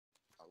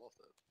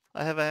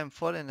I have a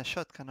M4 and a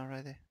shotgun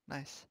already.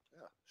 Nice.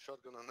 Yeah,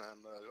 shotgun and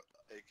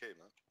AK,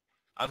 man.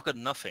 I've got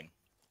nothing.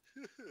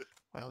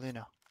 Well, you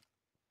know,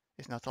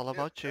 it's not all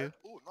about you.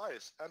 Oh,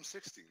 nice.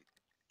 M16.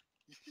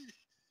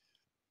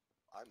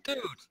 I'm Dude,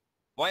 game.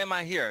 why am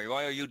I here?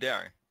 Why are you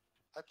there?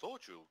 I told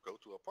you, go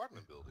to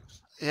apartment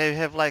buildings. Yeah, you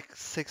have like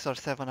 6 or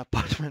 7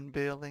 apartment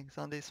buildings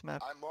on this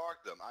map. I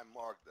marked them,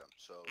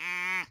 so...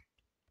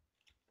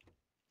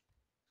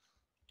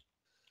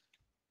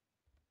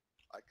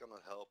 I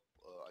cannot help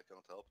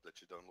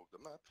that you don't look the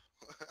map.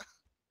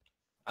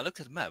 I looked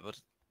at the map, but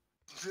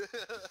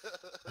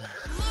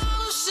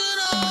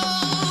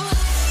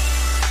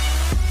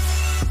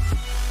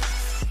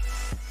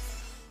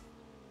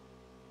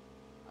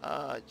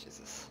Oh,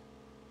 Jesus.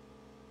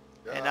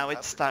 Yeah, And now I'm it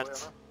happy,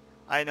 starts. Joanna.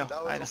 I know,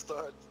 Now I it'll know.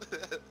 start.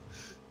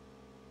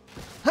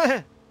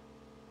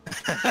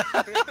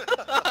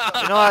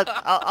 You know what?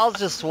 I'll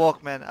just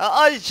walk, man.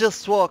 I'll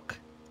just walk.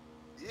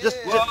 Just-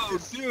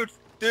 whoa,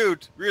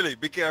 dude, really,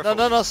 be careful.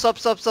 No, stop.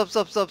 No,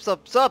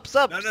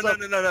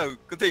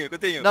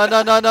 continue. No.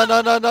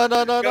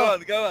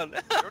 Go on.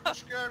 You're too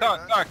scary,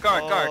 Car.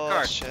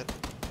 Oh, shit.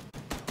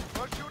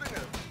 Not shooting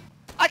it.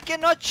 I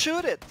cannot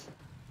shoot it.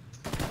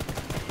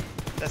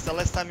 That's the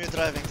last time you're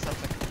driving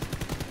something.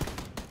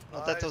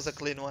 No, that was a Nice.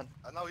 clean one.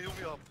 And now heal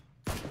me up.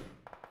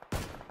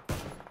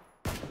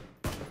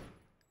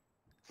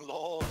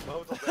 Lol,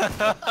 both of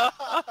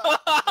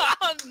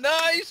them.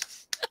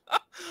 Nice!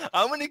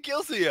 How many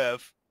kills do you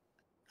have?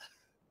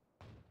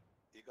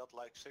 He got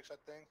like 6, I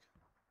think.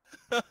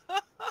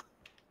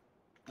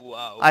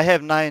 Wow. I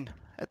have 9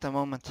 at the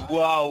moment.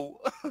 Wow.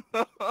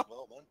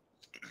 Well, man.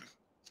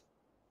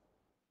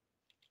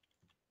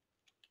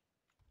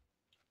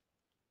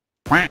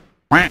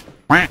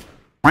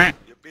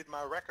 You beat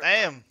my record.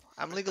 man. Damn,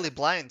 I'm legally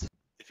blind.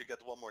 If you get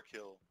one more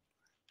kill.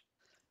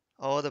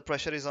 Oh, the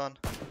pressure is on.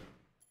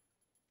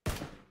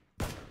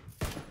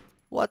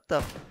 What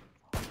the?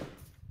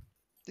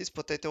 This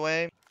potato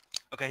aim.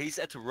 Okay, he's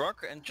at the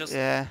rock and just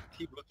Yeah.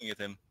 keep looking at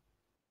him.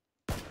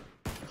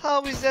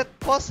 How is that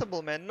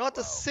possible, man? Not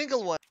a Wow.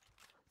 single one.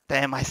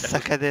 Damn, I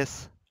suck at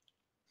this.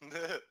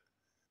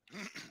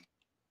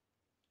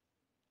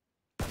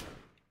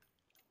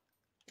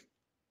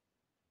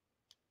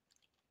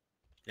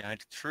 Behind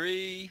the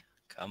tree.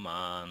 Come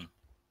on.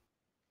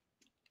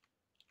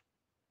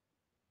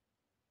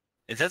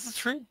 Is that the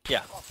tree?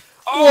 Yeah.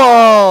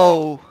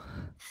 Whoa!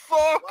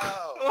 Fuck!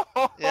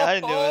 Wow. Yeah, I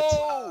knew it.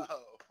 Oh! Wow.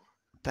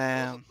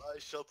 Damn.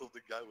 Nice shot of the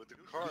guy with the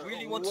car. You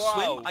really Oh, want to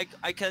wow. swim?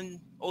 I can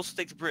also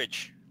take the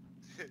bridge.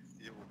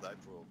 You will die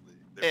probably.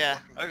 They're Yeah.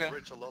 blocking the Okay.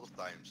 bridge a lot of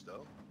times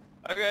though.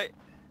 Okay.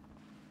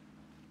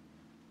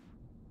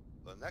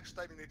 But next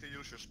time you need to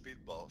use your speed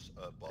balls.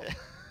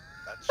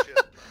 That shit.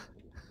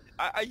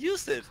 I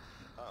used it.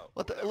 Oh,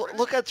 What the, whatever.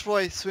 look at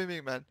Troy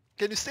swimming, man.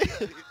 Can you see?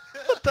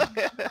 What the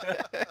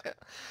heck?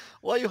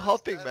 Why are you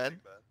hopping, man?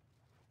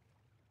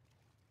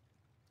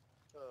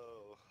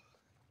 Oh.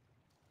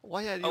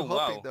 Why are you Oh,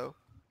 hopping, wow. though?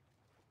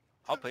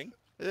 Hopping.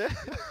 Yeah.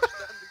 Yeah,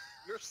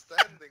 you're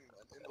standing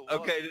man, in the water.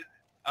 Okay,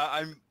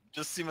 I'm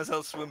just see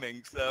myself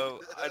swimming, so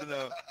I don't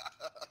know.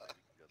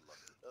 Good luck.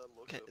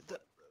 Look Okay, up, man.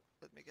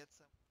 let me get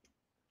some.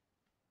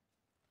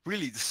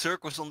 Really, the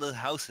circles on the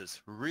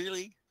houses.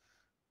 Really?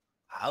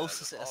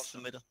 Houses that's as awesome.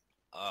 the middle.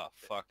 Oh,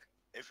 fuck.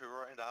 If we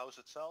were in the house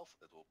itself,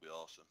 it would be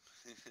awesome.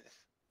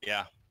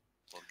 Yeah.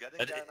 Well, getting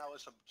But there it- now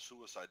is a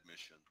suicide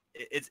mission.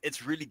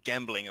 It's really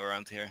gambling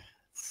around here.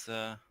 It's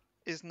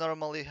Is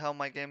normally how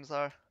my games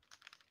are.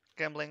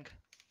 Gambling.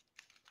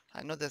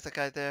 I know there's a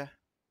guy there.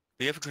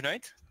 do you have a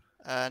grenade?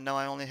 No,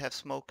 I only have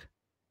smoke.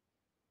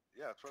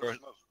 Yeah, throw For-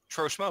 smoke.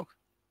 Throw smoke.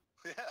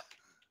 Yeah.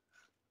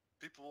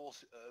 People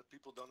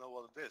don't know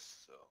what it is,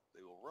 so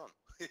they will run.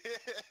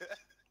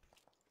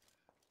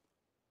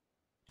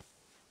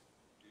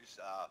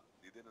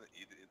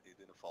 He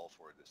didn't fall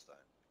for it this time.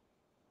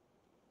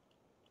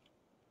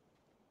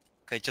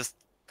 Okay, just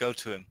go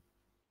to him.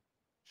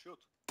 Shoot.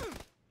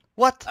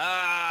 What?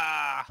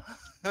 Ah!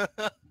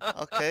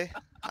 Okay.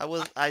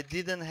 I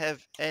didn't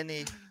have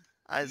any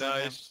eyes on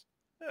him. Nice.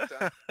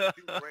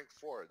 Team rank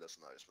 4, that's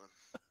nice, man.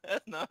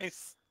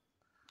 Nice.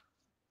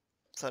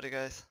 Sorry,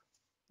 guys.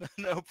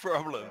 No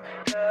problem.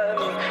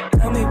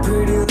 Tell me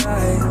pretty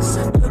lies,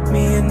 look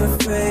me in the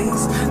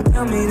face.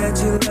 Tell me that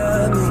you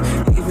love me,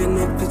 even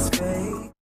if it's fake.